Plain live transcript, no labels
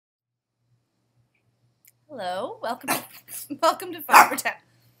Hello, welcome to Fiber Town.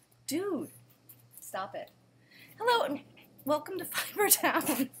 Dude, stop it. Hello, and welcome to Fiber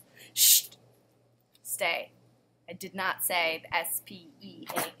Town. Shh, stay. I did not say the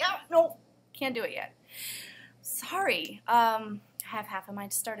S-P-E-A. Oh, no, can't do it yet. Sorry, I have half a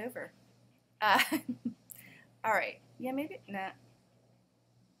mind to start over. All right, yeah, maybe, nah.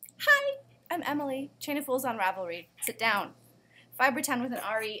 Hi, I'm Emily, Chain of Fools on Ravelry. Sit down. Fiber Town with an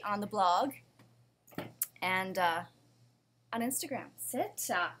R-E on the blog. And on Instagram.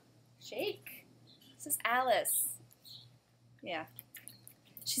 Sit. Shake. This is Alice. Yeah.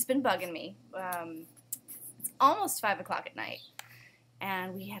 She's been bugging me. It's almost 5 o'clock at night.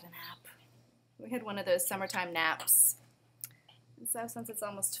 And we had a nap. We had one of those summertime naps. And so since it's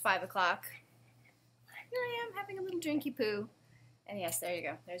almost 5 o'clock, here I am having a little drinky poo. And yes, there you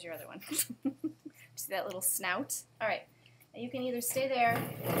go. There's your other one. See that little snout? All right. Now you can either stay there,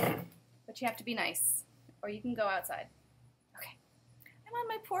 but you have to be nice. Or you can go outside. Okay. I'm on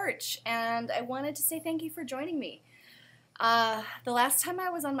my porch, and I wanted to say thank you for joining me. The last time I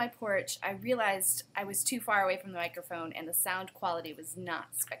was on my porch, I realized I was too far away from the microphone, and the sound quality was not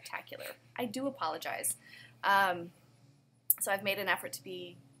spectacular. I do apologize. So I've made an effort to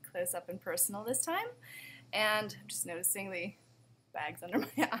be close up and personal this time, and I'm just noticing the bags under my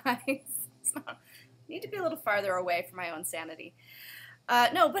eyes. So I need to be a little farther away for my own sanity.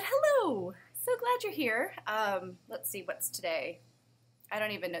 No, but hello! So glad you're here. Let's see, what's today? I don't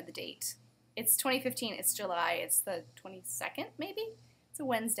even know the date. It's 2015, it's July, it's the 22nd, maybe? It's a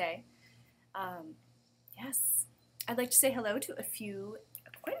Wednesday. Yes, I'd like to say hello to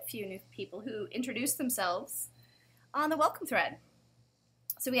quite a few new people who introduced themselves on the welcome thread.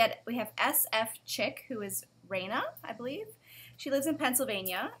 So we have SF Chick, who is Raina, I believe. She lives in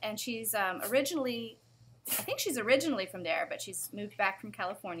Pennsylvania, and she's I think she's originally from there, but she's moved back from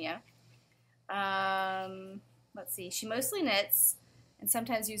California. Let's see, she mostly knits and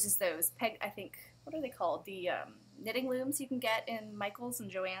sometimes uses those what are they called? The knitting looms you can get in Michael's and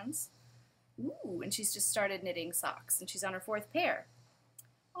Joann's. Ooh, and she's just started knitting socks, and she's on her 4th pair.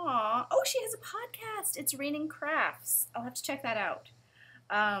 Aw, oh, she has a podcast. It's Raining Crafts. I'll have to check that out.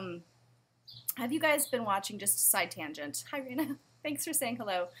 Have you guys been watching, just a side tangent? Hi, Raina. Thanks for saying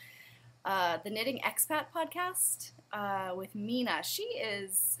hello. The Knitting Expat podcast with Mina.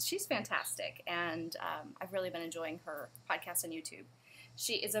 She's fantastic, and I've really been enjoying her podcast on YouTube.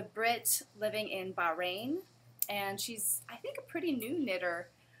 She is a Brit living in Bahrain, and she's, I think, a pretty new knitter,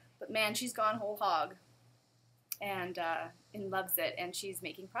 but man, she's gone whole hog and loves it, and she's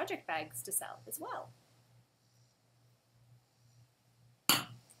making project bags to sell as well.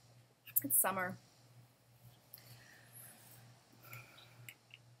 It's summer.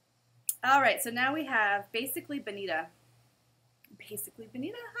 All right, so now we have Basically Benita. Basically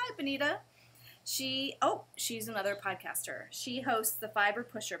Benita. Hi, Benita. She's another podcaster. She hosts the Fiber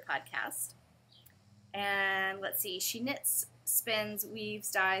Pusher podcast. And let's see, she knits, spins, weaves,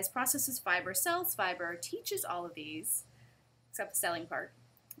 dyes, processes fiber, sells fiber, teaches all of these, except the selling part.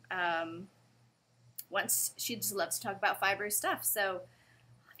 She just loves to talk about fiber stuff, so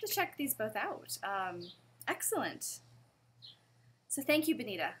I'll have to check these both out. Excellent. So thank you,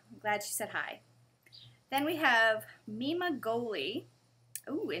 Benita. I'm glad she said hi. Then we have Mima Goli.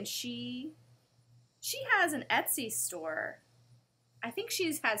 Ooh, and she has an Etsy store. I think she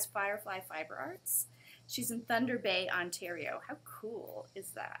has Firefly Fiber Arts. She's in Thunder Bay, Ontario. How cool is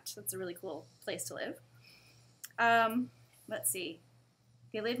that? That's a really cool place to live. Let's see.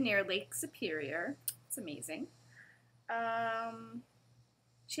 They live near Lake Superior. It's amazing.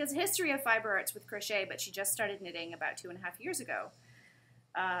 She has a history of fiber arts with crochet, but she just started knitting about 2.5 years ago.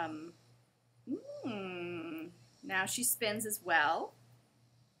 Now she spins as well.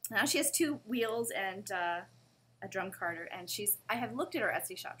 Now she has 2 wheels and a drum carder, and I have looked at her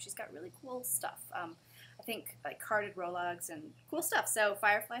Etsy shop. She's got really cool stuff. I think like carded rologs and cool stuff. So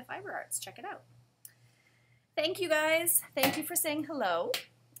Firefly Fiber Arts, check it out. Thank you guys. Thank you for saying hello,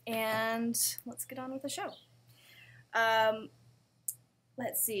 and let's get on with the show.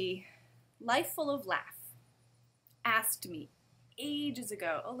 Let's see. Life Full of Laugh asked me ages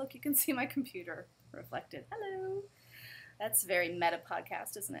ago. Oh, look, you can see my computer reflected. Hello. That's very meta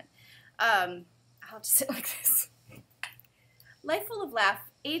podcast, isn't it? I'll just sit like this. Life Full of Laugh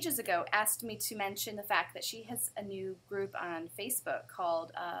ages ago asked me to mention the fact that she has a new group on Facebook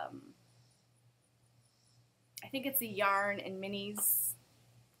called, I think it's the Yarn and Minis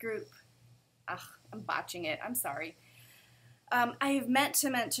group. Ugh, I'm botching it. I'm sorry. I have meant to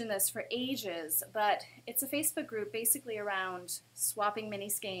mention this for ages, but it's a Facebook group basically around swapping mini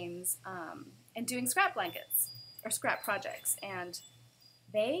skeins and doing scrap blankets or scrap projects. And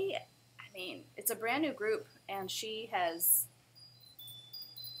they I mean, it's a brand new group, and she has,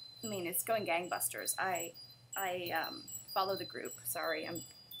 I mean, it's going gangbusters. I follow the group. Sorry,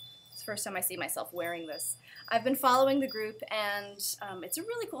 it's the first time I see myself wearing this. I've been following the group, and it's a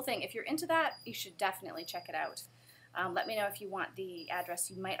really cool thing. If you're into that, you should definitely check it out. Let me know if you want the address.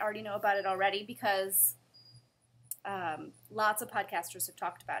 You might already know about it already because lots of podcasters have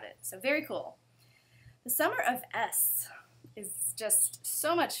talked about it. So very cool. The Summer of S is just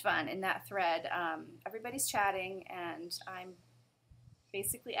so much fun in that thread. Everybody's chatting, and I'm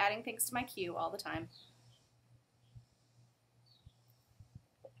basically adding things to my queue all the time.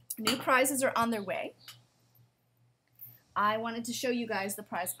 New prizes are on their way. I wanted to show you guys the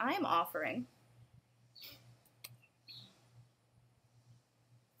prize I am offering.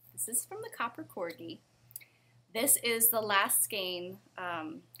 This is from the Copper Corgi. This is the last skein,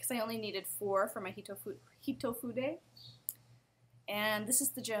 because I only needed 4 for my Hitofude. And this is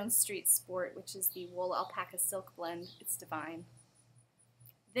the Jones Street Sport, which is the wool alpaca silk blend. It's divine.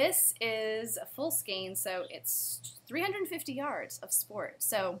 This is a full skein, so it's 350 yards of sport.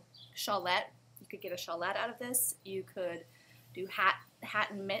 So shawlette, you could get a shawlette out of this. You could do hat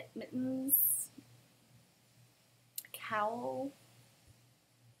and mittens, cowl.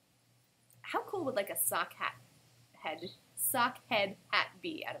 How cool would like a sock head hat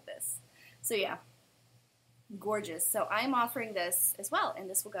be out of this? So yeah, gorgeous. So I'm offering this as well, and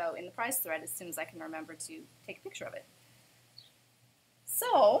this will go in the prize thread as soon as I can remember to take a picture of it.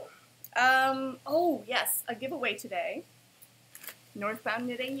 So, oh yes, a giveaway today. Northbound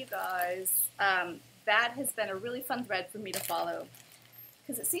Knitting, you guys. That has been a really fun thread for me to follow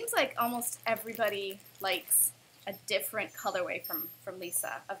because it seems like almost everybody likes a different colorway from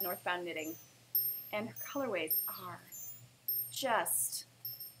Lisa of Northbound Knitting. And her colorways are just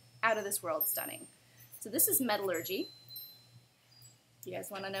out of this world stunning. So this is Metallurgy. You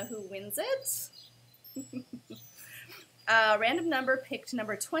guys want to know who wins it? Random number picked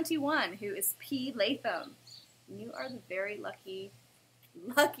number 21, who is P. Latham. You are the very lucky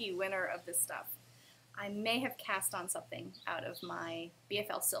winner of this stuff. I may have cast on something out of my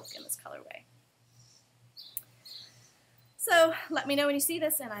BFL silk in this colorway. So let me know when you see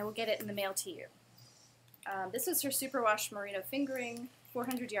this, and I will get it in the mail to you. This is her superwash merino fingering,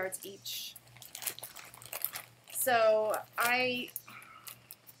 400 yards each. So I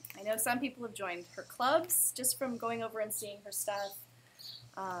know some people have joined her clubs just from going over and seeing her stuff,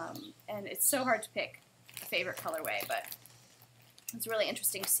 and it's so hard to pick a favorite colorway, but it's really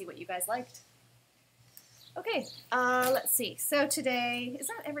interesting to see what you guys liked. Okay, let's see. So today, is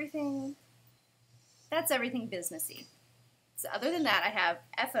that everything? That's everything businessy. So other than that, I have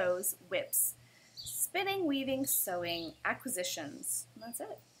FOs, whips, spinning, weaving, sewing, acquisitions, and that's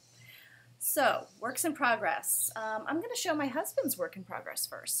it. So, works in progress. I'm going to show my husband's work in progress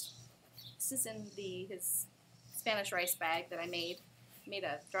first. This is in his Spanish rice bag that I made. Made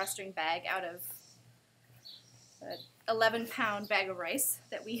a drawstring bag out of an 11-pound bag of rice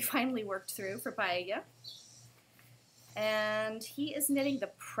that we finally worked through for paella. And he is knitting the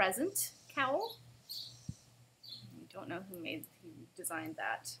present cowl. I don't know who designed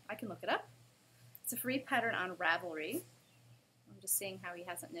that. I can look it up. It's a free pattern on Ravelry. I'm just seeing how he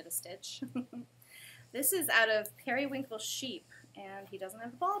hasn't knit a stitch. This is out of Periwinkle Sheep, and he doesn't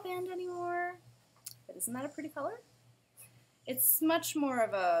have the ball band anymore. But isn't that a pretty color? It's much more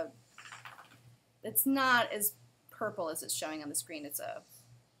of a, it's not as purple as it's showing on the screen. It's a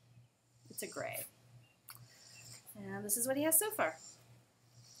gray. And this is what he has so far.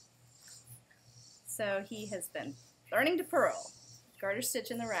 So he has been learning to purl, garter stitch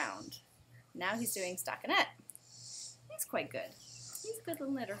in the round. Now he's doing stockinette. He's quite good. He's a good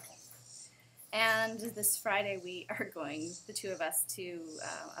little knitter. And this Friday we are going, the two of us, to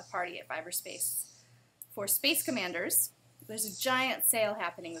a party at Fiberspace for Space Commanders. There's a giant sale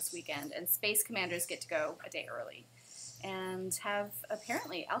happening this weekend, and Space Commanders get to go a day early and have,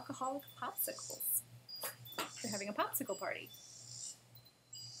 apparently, alcoholic popsicles. They're having a popsicle party.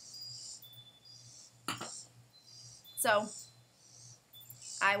 So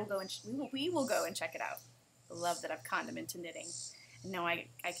I will go and we will go and check it out. I love that I've conned him into knitting, and now I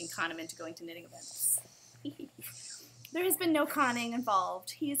can con him into going to knitting events. There has been no conning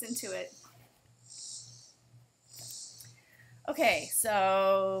involved. He is into it. Okay,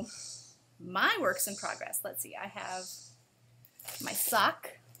 so my works in progress. Let's see. I have my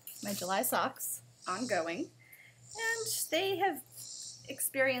my July socks ongoing, and they have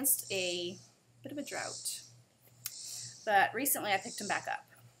experienced a bit of a drought. But recently I picked them back up.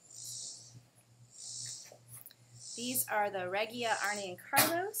 These are the Regia, Arnie, and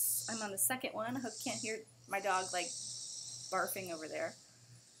Carlos. I'm on the second one. I hope you can't hear my dog like barfing over there.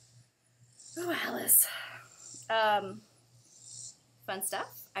 jealous. Fun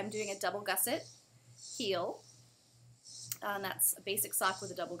stuff. I'm doing a double gusset heel. And that's a basic sock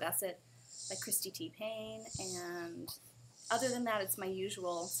with a double gusset by Christy T. Payne. And other than that, it's my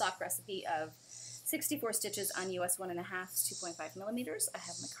usual sock recipe of 64 stitches on US 1.5, 2.5 millimeters. I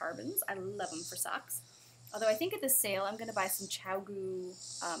have my carbons. I love them for socks. Although I think at this sale, I'm going to buy some Chowgu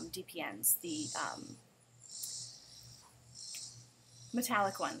DPNs, the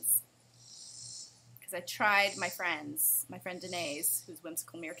metallic ones. Because I tried my friend Danae's, who's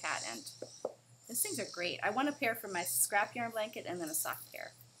Whimsical Meerkat, and those things are great. I want a pair for my scrap yarn blanket and then a sock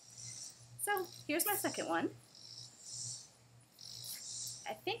pair. So here's my second one.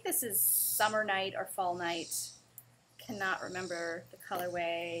 I think this is Summer Night or Fall Night. Cannot remember the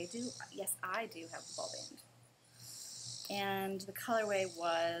colorway. Yes, I do have the ball band. And the colorway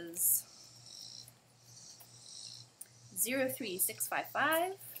was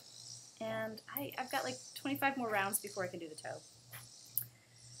 03655. And I've got like 25 more rounds before I can do the toe.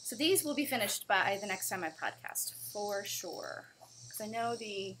 So these will be finished by the next time I podcast, for sure. Because I know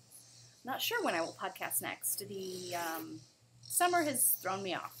not sure when I will podcast next. The summer has thrown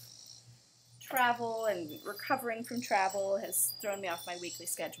me off. Travel and recovering from travel has thrown me off my weekly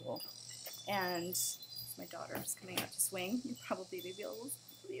schedule. And my daughter is coming out to swing. You'll probably be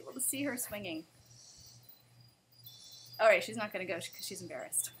able to see her swinging. All right, she's not going to go because she's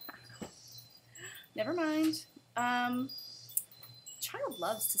embarrassed. Never mind. Child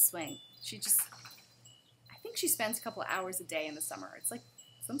loves to swing. I think she spends a couple of hours a day in the summer. It's like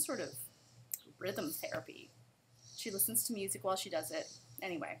some sort of rhythm therapy. She listens to music while she does it.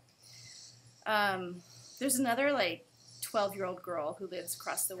 Anyway. There's another, like, 12-year-old girl who lives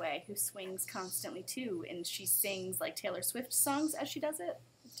across the way who swings constantly, too, and she sings, like, Taylor Swift songs as she does it,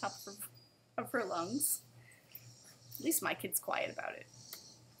 at the top of her lungs. At least my kid's quiet about it.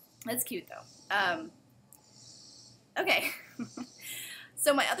 That's cute, though. Okay.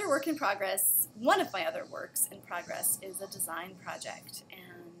 So my other work in progress, one of my other works in progress, is a design project, and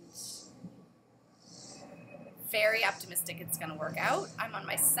very optimistic it's going to work out. I'm on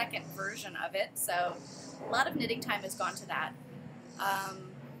my second version of it, so a lot of knitting time has gone to that.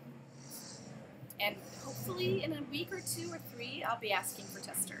 And hopefully in a week or 2 or 3, I'll be asking for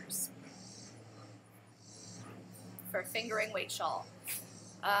testers for a fingering weight shawl.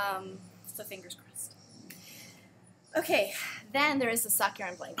 So fingers crossed. Okay, then there is the sock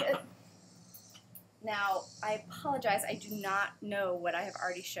yarn blanket. Now, I apologize, I do not know what I have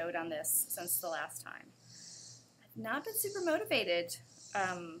already showed on this since the last time. Not been super motivated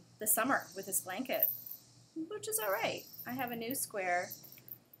this summer with this blanket, which is all right. I have a new square,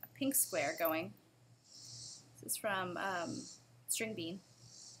 a pink square going. This is from String Bean.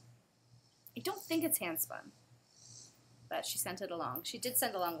 I don't think it's hand spun, but she sent it along. She did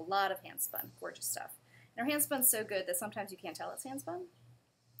send along a lot of hand spun, gorgeous stuff. And her hand spun's so good that sometimes you can't tell it's hand spun.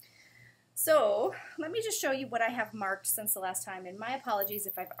 So let me just show you what I have marked since the last time, and my apologies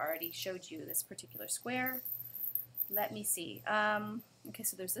if I've already showed you this particular square. Let me see. Okay,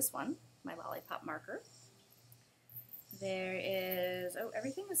 so there's this one, my lollipop marker. There is, oh,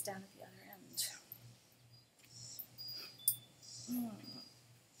 everything is down at the other end.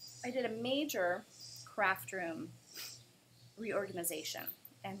 I did a major craft room reorganization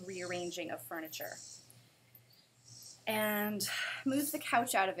and rearranging of furniture. And moved the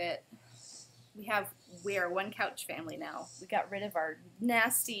couch out of it. We are one couch family now. We got rid of our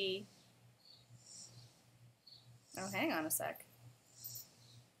nasty... Oh, hang on a sec.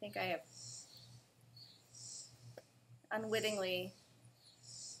 I think I have unwittingly,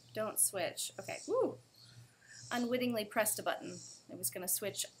 don't switch. Okay, woo! Unwittingly pressed a button. It was going to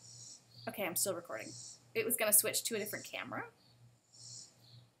switch. Okay, I'm still recording. It was going to switch to a different camera.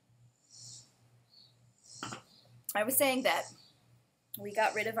 I was saying that we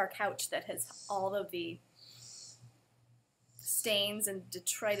got rid of our couch that has all of the stains and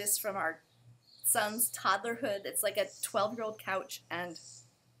detritus from our son's toddlerhood. It's like a 12-year-old couch, and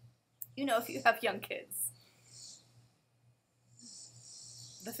you know, if you have young kids,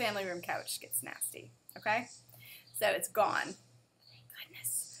 the family room couch gets nasty, okay? So it's gone. Thank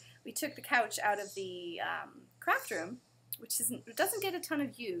goodness. We took the couch out of the craft room, which doesn't get a ton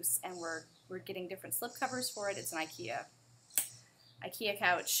of use, and we're getting different slip covers for it. It's an IKEA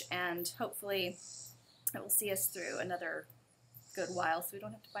couch, and hopefully it will see us through another good while so we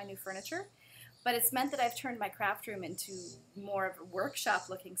don't have to buy new furniture. But it's meant that I've turned my craft room into more of a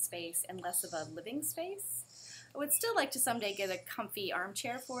workshop-looking space and less of a living space. I would still like to someday get a comfy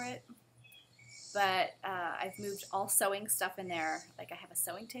armchair for it, but I've moved all sewing stuff in there. Like, I have a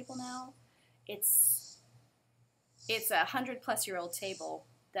sewing table now. It's a 100-plus-year-old table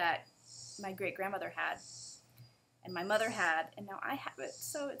that my great-grandmother had, and my mother had, and now I have it.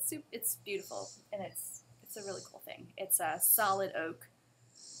 So it's beautiful, and it's a really cool thing. It's a solid oak,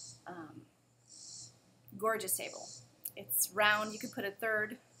 gorgeous table. It's round. You could put a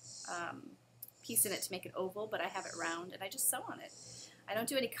third piece in it to make it oval, but I have it round, and I just sew on it. I don't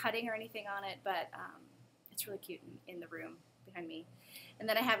do any cutting or anything on it, but it's really cute in the room behind me. And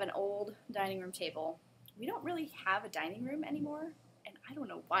then I have an old dining room table. We don't really have a dining room anymore, and I don't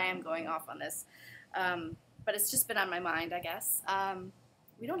know why I'm going off on this, but it's just been on my mind, I guess.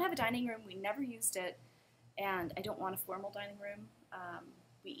 We don't have a dining room. We never used it, and I don't want a formal dining room.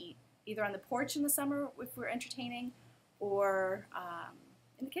 We eat either on the porch in the summer if we're entertaining, or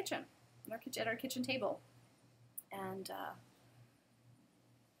in the kitchen, at our kitchen table. And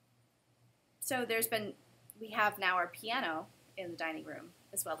so we have now our piano in the dining room,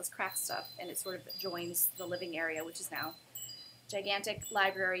 as well as craft stuff, and it sort of joins the living area, which is now gigantic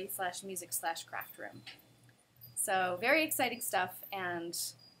library / music / craft room. So very exciting stuff, and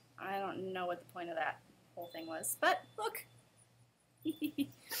I don't know what the point of that whole thing was, but look.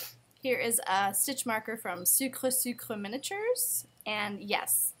 Here is a stitch marker from Sucre Miniatures, and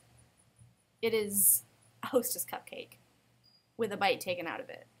yes, it is a Hostess cupcake with a bite taken out of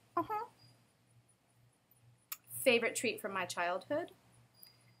it. Favorite treat from my childhood,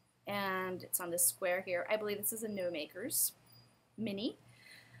 and it's on this square here. I believe this is a No Makers mini.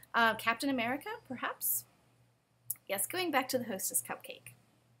 Captain America, perhaps? Yes, going back to the Hostess cupcake.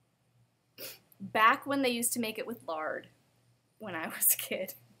 Back when they used to make it with lard, when I was a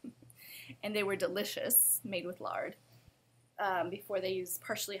kid, and they were delicious, made with lard, before they used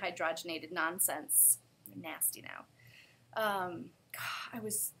partially hydrogenated nonsense. They're nasty now.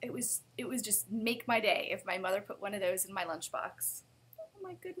 It was just make my day if my mother put one of those in my lunchbox. Oh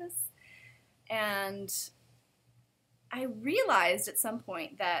my goodness. And I realized at some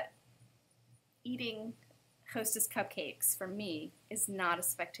point that eating Hostess cupcakes for me is not a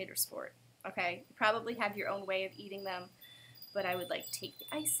spectator sport. Okay, you probably have your own way of eating them, but I would like take the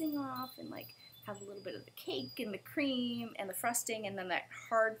icing off and like have a little bit of the cake and the cream and the frosting and then that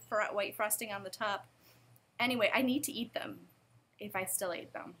hard white frosting on the top. Anyway, I need to eat them. If I still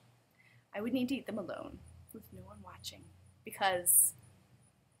ate them, I would need to eat them alone with no one watching because,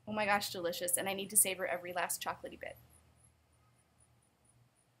 oh my gosh, delicious, and I need to savor every last chocolatey bit.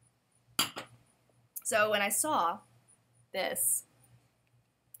 So when I saw this,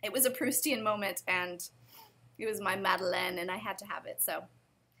 it was a Proustian moment, and it was my Madeleine, and I had to have it. So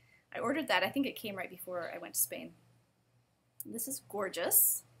I ordered that. I think it came right before I went to Spain. This is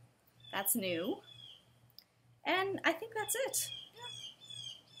gorgeous. That's new. And I think that's it.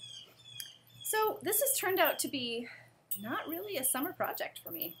 So this has turned out to be not really a summer project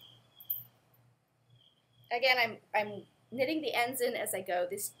for me. Again, I'm knitting the ends in as I go.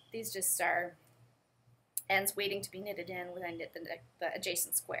 These just are ends waiting to be knitted in when I knit the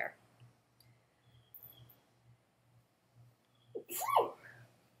adjacent square.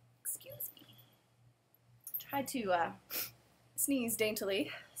 Excuse me. Try to sneeze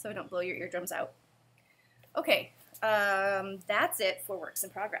daintily so I don't blow your eardrums out. Okay. That's it for works in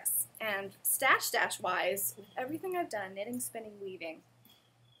progress. And stash wise, with everything I've done, knitting, spinning, weaving,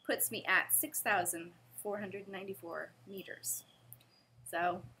 puts me at 6,494 meters.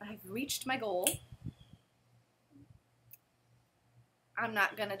 So I've reached my goal. I'm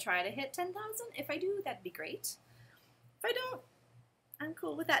not going to try to hit 10,000. If I do, that'd be great. If I don't, I'm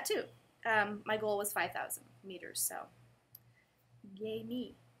cool with that too. My goal was 5,000 meters, so yay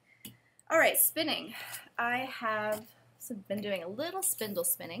me. All right, spinning. I have been doing a little spindle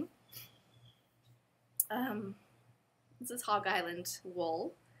spinning. This is Hog Island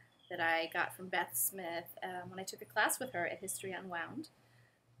wool that I got from Beth Smith when I took a class with her at History Unwound.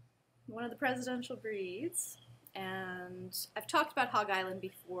 One of the presidential breeds. And I've talked about Hog Island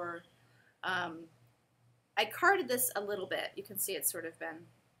before. I carded this a little bit. You can see it's sort of been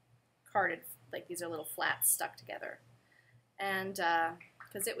carded, like these are little flats stuck together. And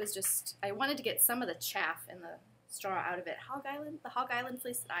because it was just, I wanted to get some of the chaff and the straw out of it. The Hog Island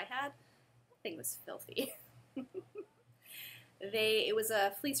fleece that I had, that thing was filthy. It was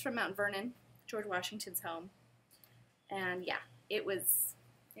a fleece from Mount Vernon, George Washington's home. And yeah, it was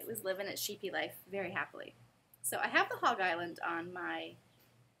living its sheepy life very happily. So I have the Hog Island on my,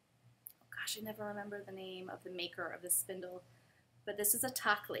 oh gosh, I never remember the name of the maker of this spindle, but this is a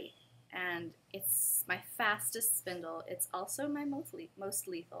Tockley, and it's my fastest spindle. It's also my most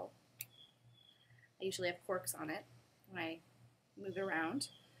lethal. I usually have corks on it when I move it around.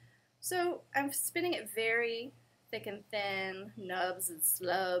 So I'm spinning it very thick and thin, nubs and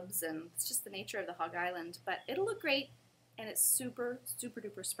slubs, and it's just the nature of the Hog Island, but it'll look great and it's super, super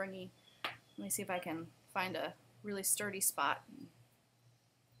duper springy. Let me see if I can find a really sturdy spot and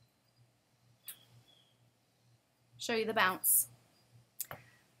show you the bounce.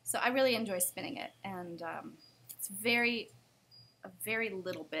 So I really enjoy spinning it, and it's a very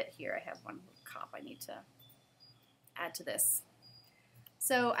little bit here. I have one little cop I need to add to this.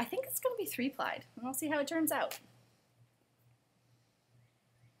 So I think it's going to be 3-plied, and we'll see how it turns out.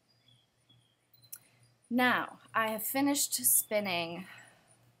 Now, I have finished spinning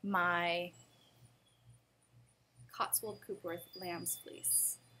my Cotswold Coopworth Lamb's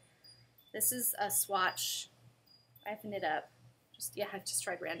Fleece. This is a swatch. I opened it up. I've just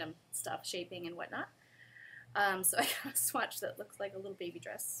tried random stuff, shaping and whatnot. So I got a swatch that looks like a little baby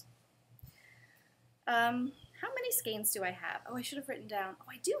dress. How many skeins do I have? Oh, I should have written down. Oh,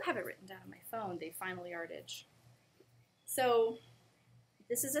 I do have it written down on my phone, the final yardage. So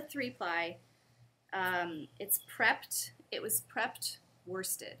this is a 3-ply. It's prepped. It was prepped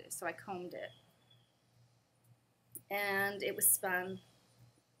worsted, so I combed it. And it was spun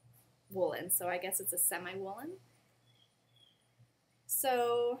woolen, so I guess it's a semi-woolen.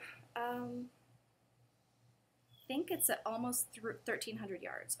 So I think it's at almost 1,300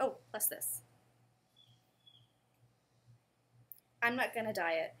 yards. Oh, plus this. I'm not going to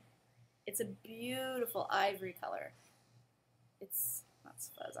dye it. It's a beautiful ivory color. It's lots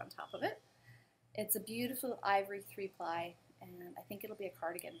of fuzz on top of it. It's a beautiful ivory 3-ply, and I think it'll be a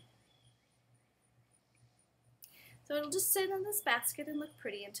cardigan. So it'll just sit in this basket and look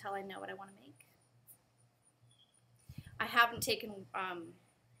pretty until I know what I want to make. I haven't taken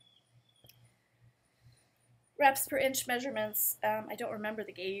reps per inch measurements. I don't remember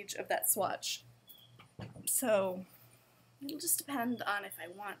the gauge of that swatch. So it'll just depend on if I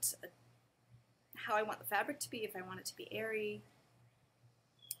want how I want the fabric to be, if I want it to be airy.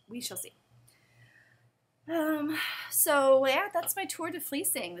 We shall see. So yeah, that's my tour de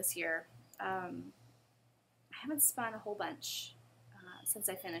fleecing this year. I haven't spun a whole bunch since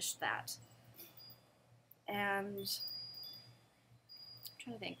I finished that. And I'm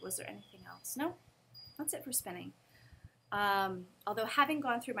trying to think, was there anything else? No, that's it for spinning. Although having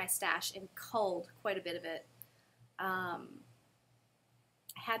gone through my stash and culled quite a bit of it, I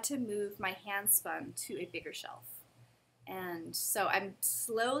had to move my hand spun to a bigger shelf. And so I'm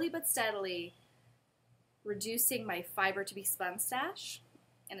slowly but steadily reducing my fiber to be spun stash,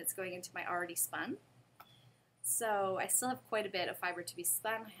 and it's going into my already spun. So I still have quite a bit of fiber to be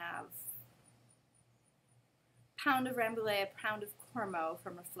spun. I have a pound of Rambouillet, a pound of Cormo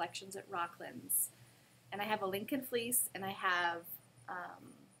from Reflections at Rocklands, and I have a Lincoln fleece, and I have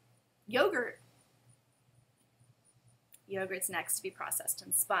yogurt. Yogurt's next to be processed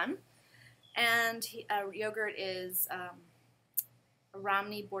and spun, and yogurt is a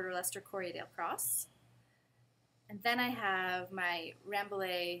Romney Border Leicester Corriedale cross. And then I have my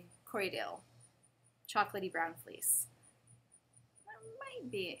Rambouillet Corriedale chocolatey brown fleece. That might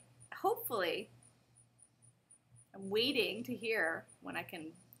be, hopefully, I'm waiting to hear when I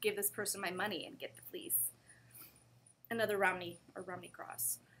can give this person my money and get the fleece. Another Romney or Romney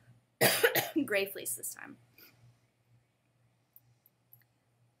cross. Gray fleece this time.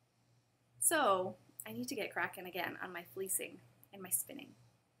 So I need to get cracking again on my fleecing and my spinning.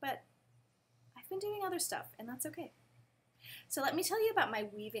 But I've been doing other stuff, and that's okay. So let me tell you about my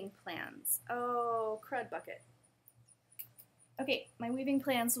weaving plans. Oh, crud bucket. Okay, my weaving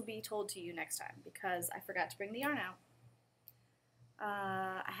plans will be told to you next time because I forgot to bring the yarn out.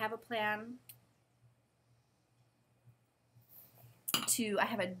 I have a plan I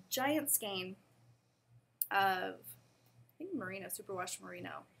have a giant skein of, I think merino, superwash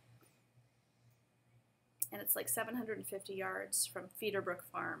merino. And it's like 750 yards from Feederbrook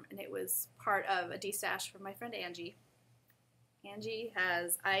Farm, and it was part of a de-stash from my friend Angie. Angie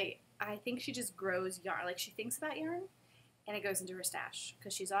has, I think she just grows yarn, like she thinks about yarn, and it goes into her stash,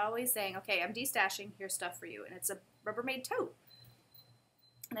 because she's always saying, okay, I'm de-stashing, here's stuff for you, and it's a Rubbermaid tote.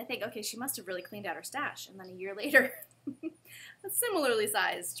 And I think, okay, she must have really cleaned out her stash, and then a year later, a similarly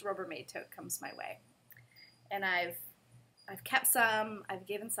sized Rubbermaid tote comes my way. And I've kept some, I've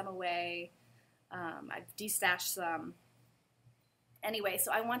given some away, I've de-stashed some. Anyway,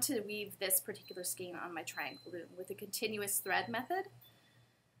 so I want to weave this particular skein on my triangle loom with a continuous thread method.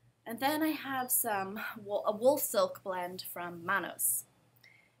 And then I have a wool silk blend from Manos.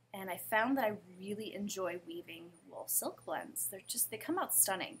 And I found that I really enjoy weaving wool silk blends. They come out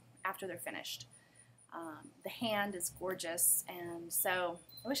stunning after they're finished. The hand is gorgeous, and so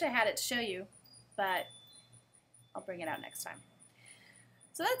I wish I had it to show you, but I'll bring it out next time.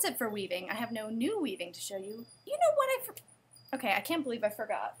 So that's it for weaving. I have no new weaving to show you. You know what okay, I can't believe I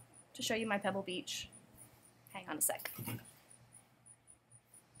forgot to show you my Pebble Beach. Hang on a sec.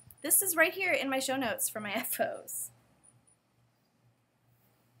 This is right here in my show notes for my FOs.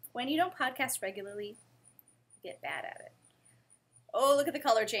 When you don't podcast regularly, you get bad at it. Oh, look at the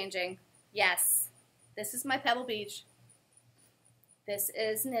color changing. Yes, this is my Pebble Beach. This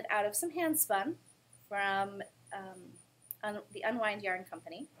is knit out of some hand spun from the Unwind Yarn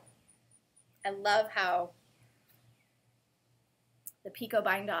Company. I love how the picot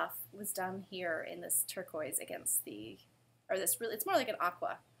bind off was done here in this turquoise against the, or this really, it's more like an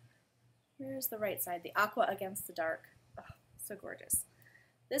aqua. Where's the right side? The aqua against the dark. Oh, so gorgeous.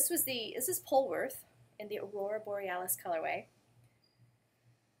 This is Polworth in the Aurora Borealis colorway.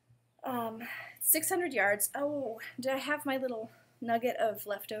 600 yards. Oh, did I have my little nugget of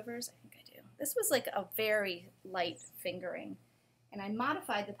leftovers? I think I do. This was like a very light fingering, and I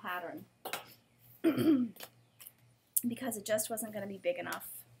modified the pattern because it just wasn't going to be big enough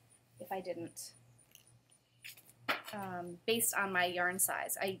if I didn't. Based on my yarn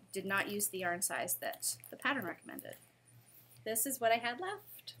size. I did not use the yarn size that the pattern recommended. This is what I had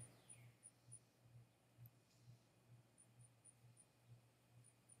left.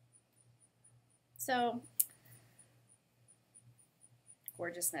 So,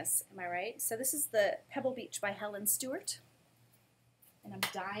 gorgeousness, am I right? So this is the Pebble Beach by Helen Stewart. And I'm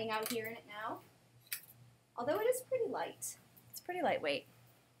dying out here in it now. Although it is pretty light. It's pretty lightweight.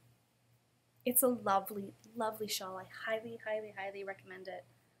 It's a lovely, lovely shawl. I highly, highly, highly recommend it.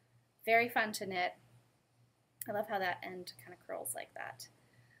 Very fun to knit. I love how that end kind of curls like that.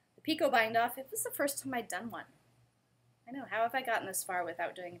 The picot bind off, it was the first time I'd done one. I know, how have I gotten this far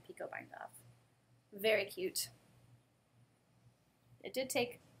without doing a picot bind off? Very cute. It did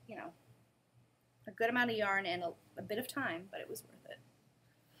take, you know, a good amount of yarn and a bit of time, but it was worth it.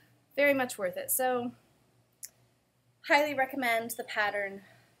 Very much worth it. So, highly recommend the pattern.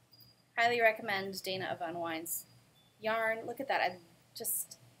 Highly recommend Dana of Unwind's yarn. Look at that. It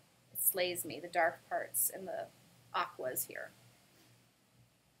slays me, the dark parts and the aquas here.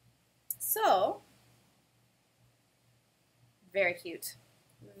 So, very cute.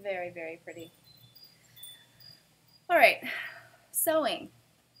 Very, very pretty. All right, sewing.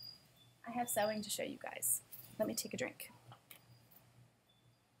 I have sewing to show you guys. Let me take a drink.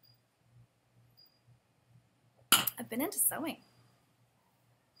 I've been into sewing.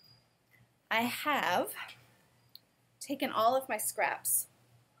 I have taken all of my scraps,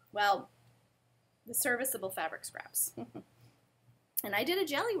 well, the serviceable fabric scraps, and I did a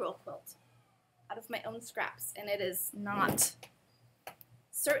jelly roll quilt out of my own scraps, and it is not,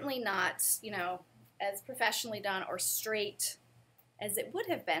 certainly not, you know, as professionally done or straight as it would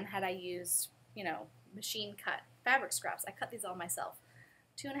have been had I used, you know, machine cut fabric scraps. I cut these all myself.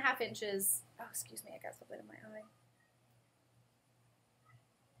 2.5 inches, oh, excuse me, I got something in my eye.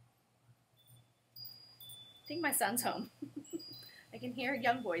 I think my son's home. I can hear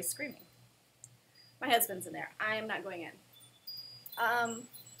young boys screaming. My husband's in there. I am not going in.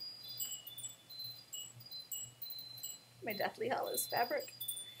 My Deathly Hallows fabric.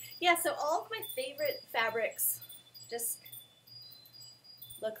 Yeah, so all of my favorite fabrics, just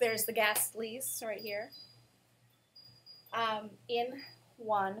look, there's the Ghastlies right here, in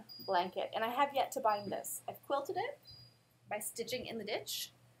one blanket. And I have yet to bind this. I've quilted it by stitching in the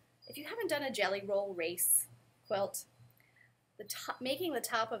ditch. If you haven't done a jelly roll race quilt, making the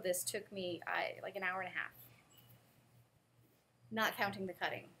top of this took me like an hour and a half, not counting the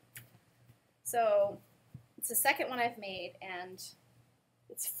cutting. So it's the second one I've made, and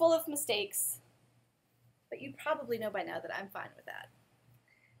it's full of mistakes, but you probably know by now that I'm fine with that.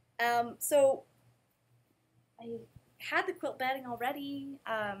 So I had the quilt batting already.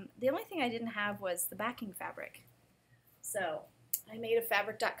 The only thing I didn't have was the backing fabric. So I made a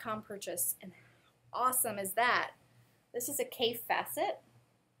fabric.com purchase, and how awesome is that? This is a Cave Facet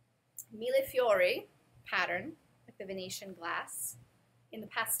Mille Fiori pattern, like the Venetian glass, in the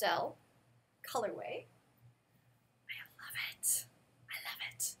pastel colorway. I love it. I love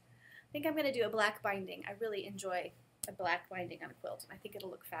it. I think I'm going to do a black binding. I really enjoy a black binding on a quilt, and I think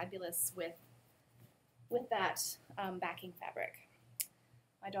it'll look fabulous with that backing fabric.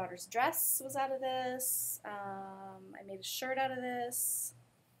 My daughter's dress was out of this. I made a shirt out of this.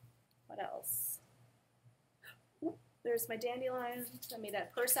 What else? Ooh, there's my dandelion. I made a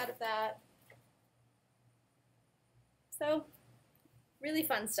purse out of that. So, really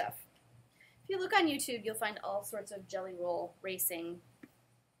fun stuff. If you look on YouTube, you'll find all sorts of jelly roll racing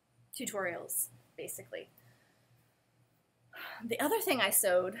tutorials, basically. The other thing I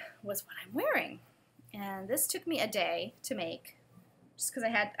sewed was what I'm wearing. And this took me a day to make, just because I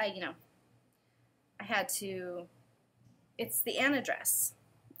had to, it's the Anna dress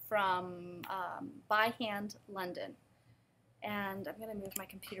from By Hand London. And I'm going to move my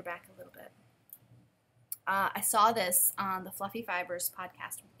computer back a little bit. I saw this on the Fluffy Fibers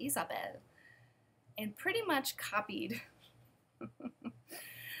podcast with Isabel and pretty much copied.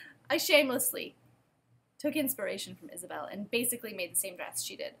 I shamelessly took inspiration from Isabel and basically made the same dress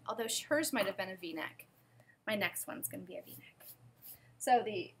she did, although hers might have been a V-neck. My next one's going to be a V-neck. So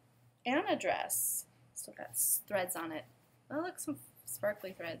the Anna dress still got threads on it. Oh, look, some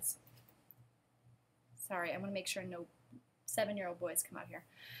sparkly threads. Sorry, I want to make sure no 7-year-old boys come out here.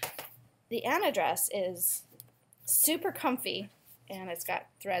 The Anna dress is super comfy, and it's got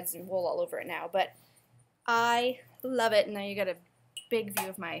threads and wool all over it now, but I love it. Now you got a big view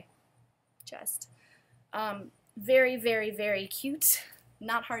of my chest. Very, very, very cute.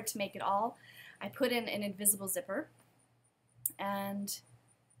 Not hard to make at all. I put in an invisible zipper, and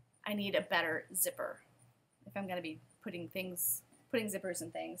I need a better zipper if I'm going to be putting zippers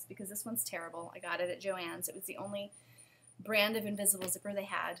in things, because this one's terrible. I got it at Joann's. It was the only brand of invisible zipper they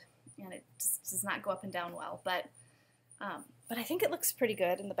had, and it just does not go up and down well, but I think it looks pretty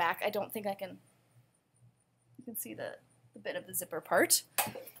good in the back. I don't think you can see the bit of the zipper part.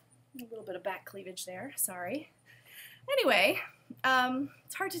 A little bit of back cleavage there, sorry. Anyway,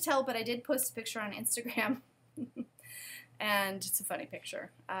 it's hard to tell, but I did post a picture on Instagram, and it's a funny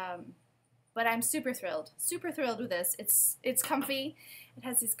picture. But I'm super thrilled with this. It's comfy. It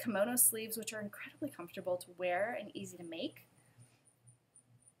has these kimono sleeves, which are incredibly comfortable to wear and easy to make.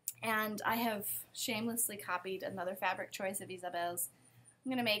 And I have shamelessly copied another fabric choice of Isabel's. I'm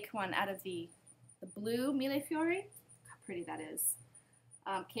going to make one out of the blue Millefiori. Look how pretty that is.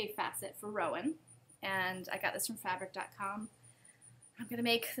 Cave facet for Rowan. And I got this from fabric.com. I'm going to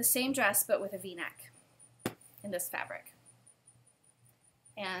make the same dress, but with a V-neck in this fabric.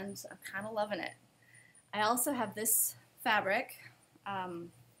 And I'm kind of loving it. I also have this fabric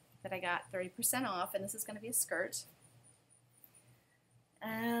that I got 30% off, and this is going to be a skirt.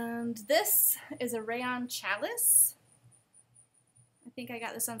 And this is a rayon chalice. I think I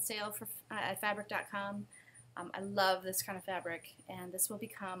got this on sale at fabric.com. I love this kind of fabric, and this will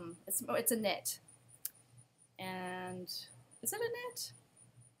become, it's a knit. And is it a knit?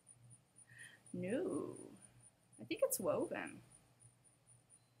 No, I think it's woven.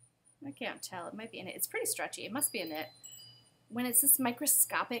 I can't tell. It might be a knit. It's pretty stretchy. It must be a knit. When it's this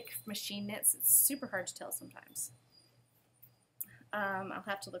microscopic machine knits, it's super hard to tell sometimes. I'll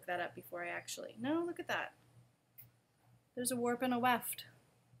have to look that up before I actually... No, look at that. There's a warp and a weft.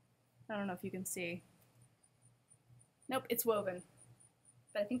 I don't know if you can see. Nope, it's woven.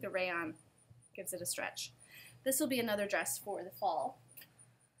 But I think the rayon gives it a stretch. This will be another dress for the fall.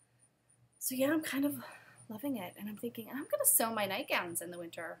 So yeah, I'm kind of loving it. And I'm thinking, I'm going to sew my nightgowns in the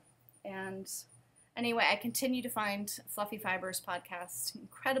winter. And anyway, I continue to find Fluffy Fibers podcast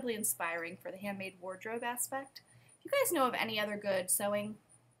incredibly inspiring for the handmade wardrobe aspect. If you guys know of any other good sewing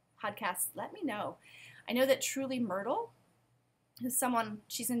podcasts, let me know. I know that Truly Myrtle, who's someone,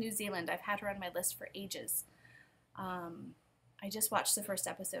 she's in New Zealand. I've had her on my list for ages. I just watched the first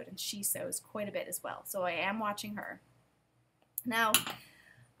episode, and she sews quite a bit as well. So I am watching her. Now,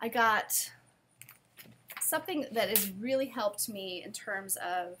 I got something that has really helped me in terms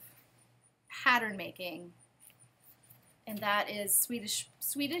of pattern making, and that is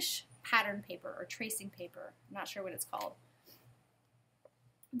Swedish pattern paper or tracing paper. I'm not sure what it's called.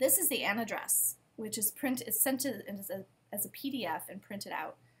 This is the Anna dress, which is sent as a PDF and printed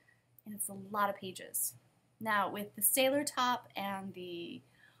out, and it's a lot of pages. Now, with the sailor top and the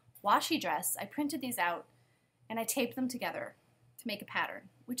washi dress, I printed these out and I taped them together to make a pattern,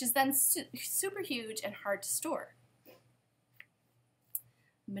 which is then super huge and hard to store.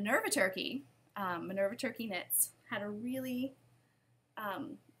 Minerva Turkey Knits, had a really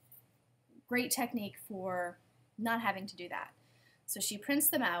great technique for not having to do that. So she prints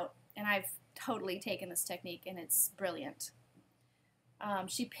them out, and I've totally taken this technique, and it's brilliant.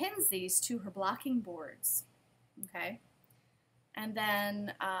 She pins these to her blocking boards, okay, and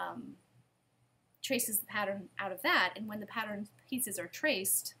then traces the pattern out of that, and when the pattern pieces are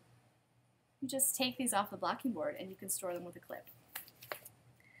traced, you just take these off the blocking board, and you can store them with a clip.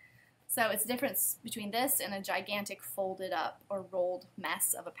 So it's the difference between this and a gigantic folded up or rolled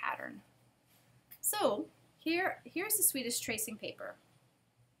mess of a pattern. So here's the Swedish tracing paper.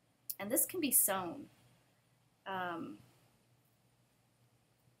 And this can be sewn.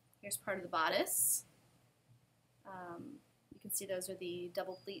 Here's part of the bodice. You can see those are the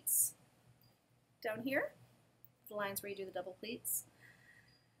double pleats down here. The lines where you do the double pleats.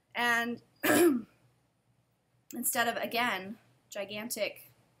 And instead of, again, gigantic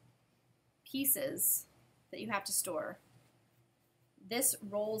pieces that you have to store, This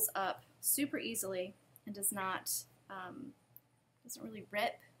rolls up super easily and does not, doesn't really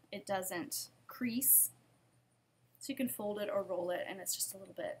rip. It doesn't crease. So you can fold it or roll it, and it's just a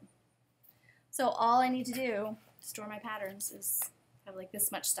little bit. So all I need to do to store my patterns is have like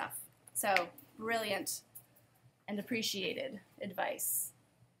this much stuff. So brilliant and appreciated advice.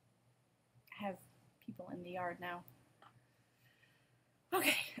 I have people in the yard now.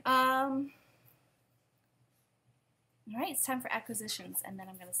 Okay. All right, it's time for acquisitions, and then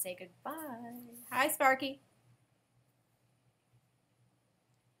I'm going to say goodbye. Hi, Sparky.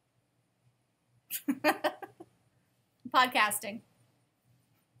 Podcasting.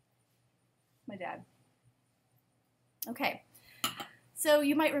 My dad. Okay, so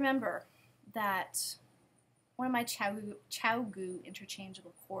you might remember that one of my Chow-Goo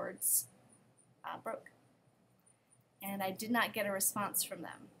interchangeable cords broke, and I did not get a response from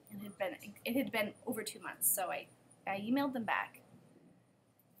them. It had been over 2 months, so I emailed them back.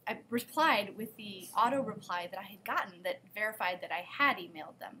 I replied with the auto reply that I had gotten that verified that I had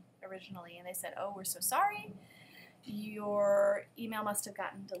emailed them originally, and they said, "Oh, we're so sorry. Your email must have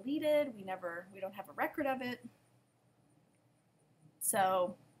gotten deleted. We don't have a record of it.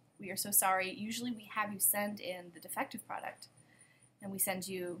 So we are so sorry. Usually we have you send in the defective product, and we send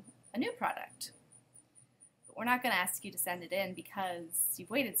you a new product. But we're not going to ask you to send it in because you've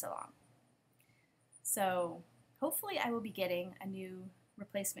waited so long. So hopefully I will be getting a new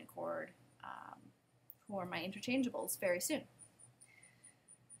replacement cord for my interchangeables very soon."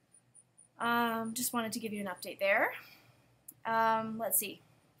 Just wanted to give you an update there. Let's see.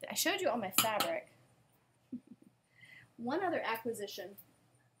 I showed you all my fabric. One other acquisition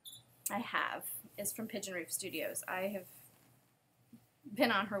I have is from Pigeon Reef Studios. I have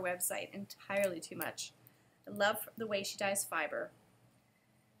been on her website entirely too much. I love the way she dyes fiber.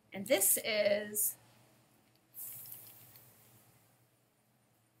 And this is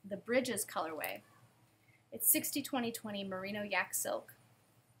the Bridges colorway. It's 60-20-20 merino yak silk.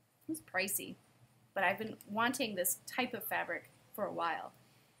 It's pricey, but I've been wanting this type of fabric for a while.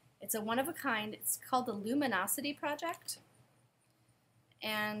 It's a one-of-a-kind. It's called the Luminosity Project,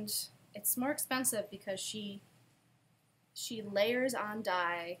 and it's more expensive because she layers on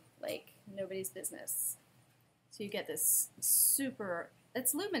dye like nobody's business. So you get this super,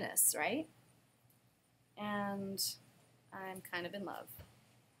 it's luminous, right? And I'm kind of in love.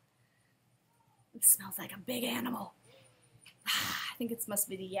 It smells like a big animal. I think it must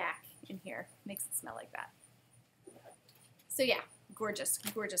be the yak in here. Makes it smell like that. So yeah, gorgeous,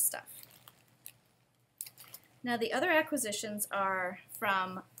 gorgeous stuff. Now the other acquisitions are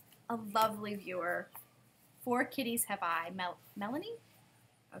from a lovely viewer. 4 Kitties Have I, Melanie?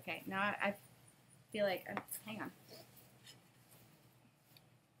 Okay, now I feel like, hang on.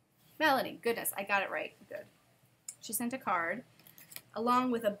 Melanie, goodness, I got it right, good. She sent a card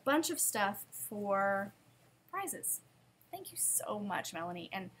along with a bunch of stuff for prizes. Thank you so much, Melanie,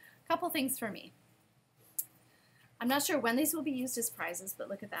 and a couple things for me. I'm not sure when these will be used as prizes, but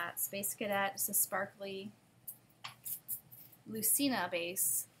look at that. Space Cadet, it's a sparkly Lucina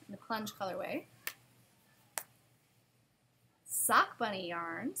base in the plunge colorway. Sock Bunny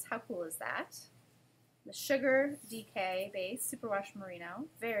yarns, how cool is that? The Sugar DK base, Superwash Merino,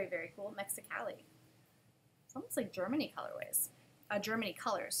 very, very cool. Mexicali. It's almost like Germany colorways, Germany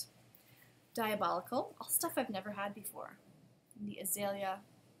colors. Diabolical, all stuff I've never had before. In the Azalea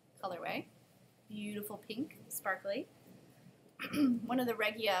colorway. Beautiful pink, sparkly. One of the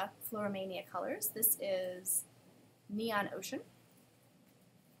Regia Floromania colors. This is Neon Ocean.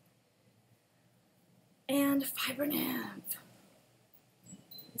 And Fiber Nymph.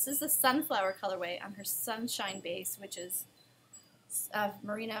 This is the Sunflower colorway on her Sunshine base, which is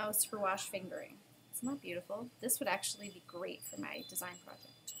Merino Superwash fingering. Isn't that beautiful? This would actually be great for my design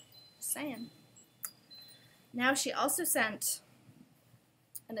project. Just saying. Now she also sent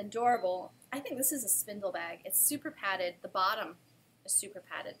an adorable, I think this is a spindle bag. It's super padded. The bottom is super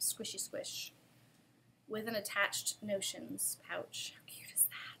padded, squishy squish, with an attached notions pouch. How cute is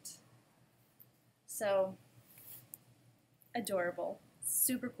that? So adorable.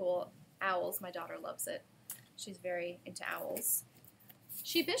 Super cool. Owls. My daughter loves it. She's very into owls.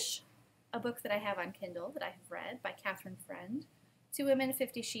 Sheepish, a book that I have on Kindle that I have read by Catherine Friend. 2 Women,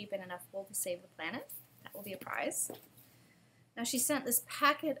 50 Sheep, and Enough Wool to Save the Planet. That will be a prize. Now she sent this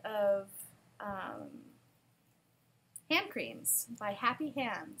packet of hand creams by Happy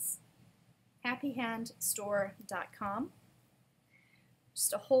Hands. happyhandstore.com.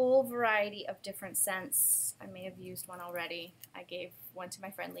 Just a whole variety of different scents. I may have used one already. I gave one to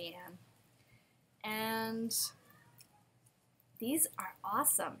my friend Leanne. And these are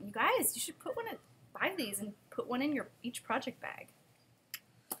awesome. You guys, you should buy these and put one in each project bag.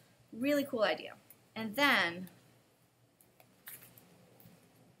 Really cool idea. And then,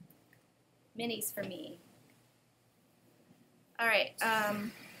 minis for me. All right,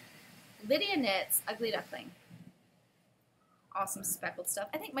 Lydia knits Ugly Duckling. Awesome speckled stuff.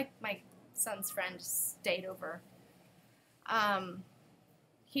 I think my son's friend stayed over.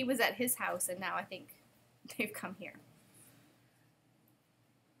 He was at his house, and now I think they've come here.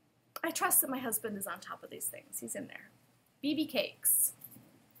 I trust that my husband is on top of these things. He's in there. BB cakes.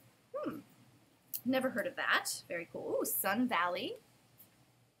 Never heard of that. Very cool. Ooh, Sun Valley.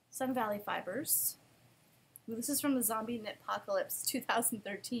 Sun Valley fibers. Ooh, this is from the Zombie Knit Apocalypse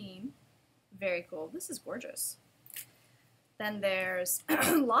 2013. Very cool. This is gorgeous. Then there's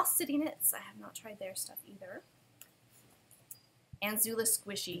Lost City Knits. I have not tried their stuff either. Anzula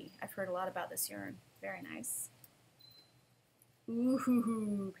Squishy. I've heard a lot about this yarn. Very nice.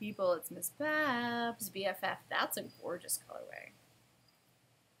 Ooh, people, it's Miss Babs BFF. That's a gorgeous colorway.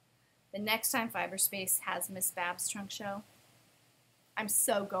 The next time Fiberspace has Miss Babs trunk show, I'm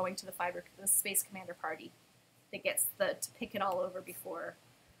so going to the Space Commander party that gets to pick it all over before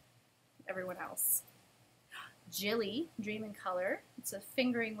everyone else. Jilly, Dream in Color. It's a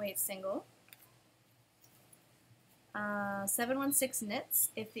fingering weight single. 716 Knits.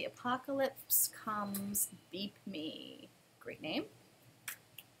 If the apocalypse comes, beep me. Great name.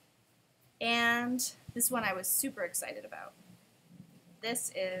 And this one I was super excited about.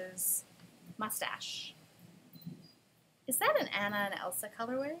 This is Mustache. Is that an Anna and Elsa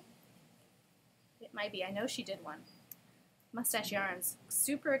colorway? It might be. I know she did one. Mustache Yarns.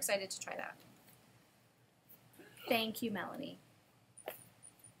 Super excited to try that. Thank you, Melanie.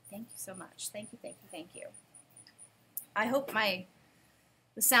 Thank you so much. Thank you, thank you, thank you. I hope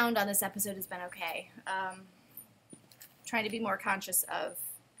the sound on this episode has been okay. Trying to be more conscious of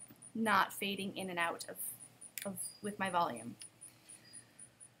not fading in and out with my volume.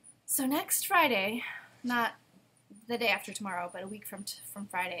 So next Friday, not the day after tomorrow, but a week from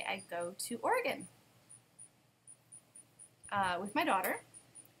Friday, I go to Oregon with my daughter.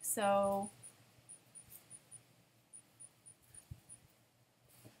 So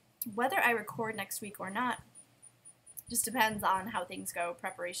whether I record next week or not just depends on how things go,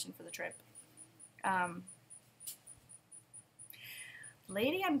 preparation for the trip.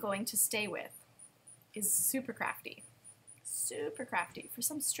 Lady I'm going to stay with is super crafty. Super crafty for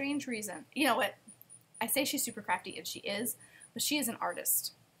some strange reason. You know what? I say she's super crafty, and she is, but she is an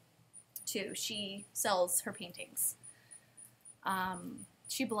artist too. She sells her paintings.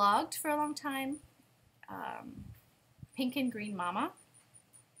 She blogged for a long time. Pink and Green Mama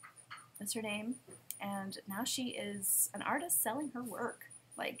is her name. And now she is an artist selling her work.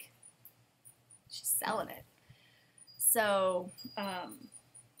 Like, she's selling it. So,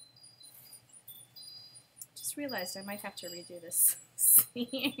 just realized I might have to redo this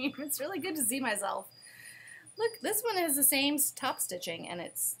seam. It's really good to see myself. Look, this one has the same top stitching, and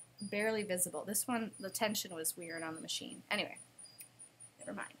it's barely visible. This one, the tension was weird on the machine. Anyway,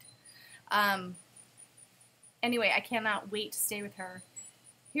 never mind. Anyway, I cannot wait to stay with her.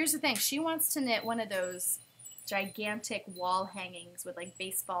 Here's the thing. She wants to knit one of those gigantic wall hangings with like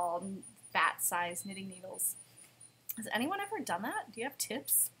baseball bat-sized knitting needles. Has anyone ever done that? Do you have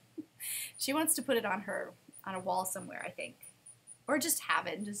tips? She wants to put it on a wall somewhere, I think. Or just have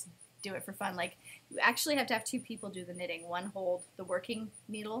it and just do it for fun. Like, you actually have to have two people do the knitting. One hold the working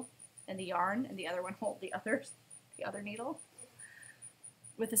needle and the yarn, and the other one hold the other needle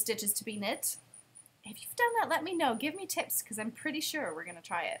with the stitches to be knit. If you've done that, let me know. Give me tips, because I'm pretty sure we're going to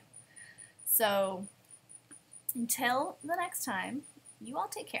try it. So, until the next time, you all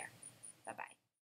take care. Bye-bye.